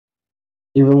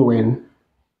Even when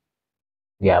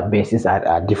their bases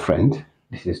are different,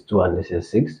 this is 2 and this is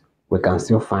 6, we can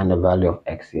still find the value of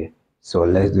x here. So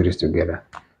let's do this together.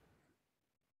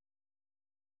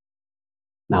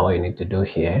 Now what you need to do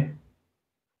here,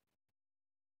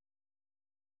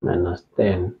 minus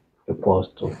 10 equals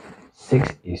to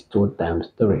 6 is 2 times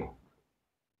 3.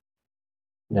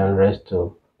 Then raised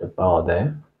to the power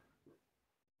there.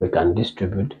 We can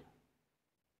distribute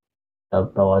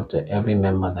that power to every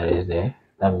member that is there.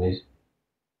 That means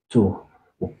 2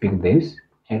 will pick this,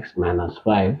 x minus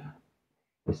 5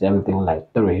 the same thing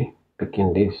like 3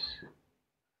 picking this.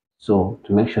 So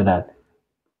to make sure that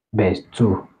base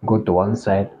 2 go to one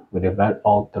side, we divide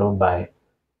all through by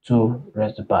 2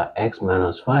 raised to the power x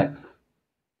minus 5.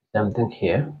 Same thing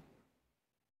here.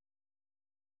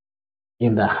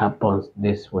 If that happens,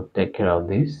 this will take care of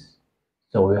this.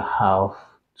 So we have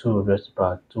 2 raised to the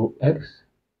power 2x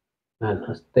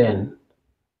minus 10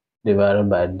 divided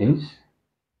by this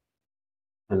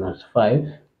minus 5.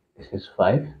 This is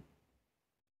 5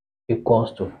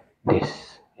 equals to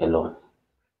this alone,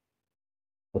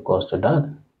 equals to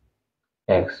that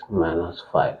x minus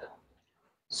 5.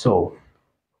 So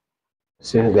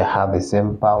since they have the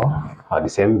same power or the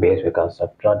same base, we can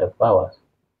subtract the powers.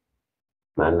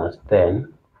 Minus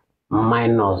 10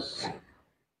 minus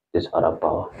this other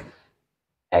power,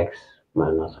 x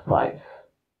minus 5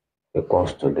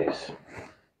 equals to this.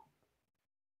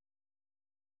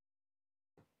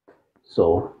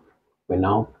 So we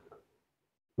now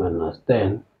minus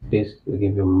 10, this will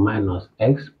give you minus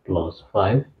x plus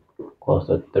 5 equals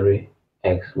to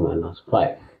 3x minus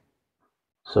 5.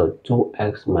 So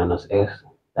 2x minus x,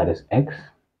 that is x,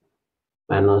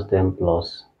 minus 10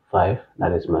 plus 5,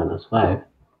 that is minus 5,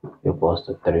 equals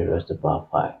to 3 raised to the power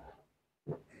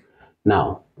 5.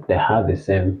 Now, they have the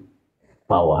same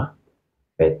power,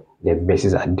 but the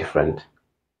bases are different.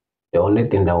 The only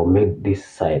thing that will make this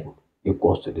side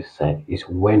equals to this side is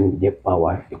when the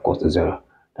power equals to 0.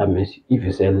 That means if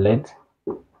you say let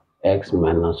x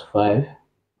minus 5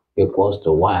 equals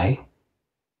to y,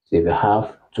 so if you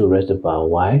have 2 raised to the power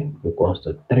y equals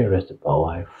to 3 raised to the power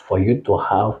y, for you to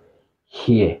have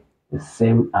here the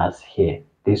same as here,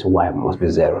 this y must be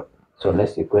 0. So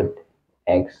let's equate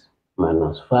x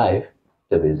minus 5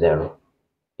 to be 0.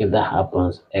 If that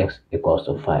happens, x equals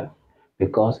to 5.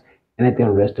 Because anything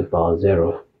raised to the power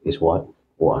 0 is what?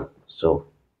 1. So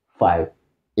 5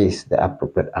 is the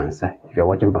appropriate answer. If you're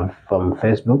watching from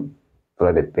Facebook,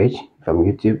 follow the page. From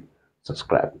YouTube,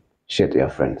 subscribe. Share to your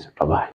friends. Bye-bye.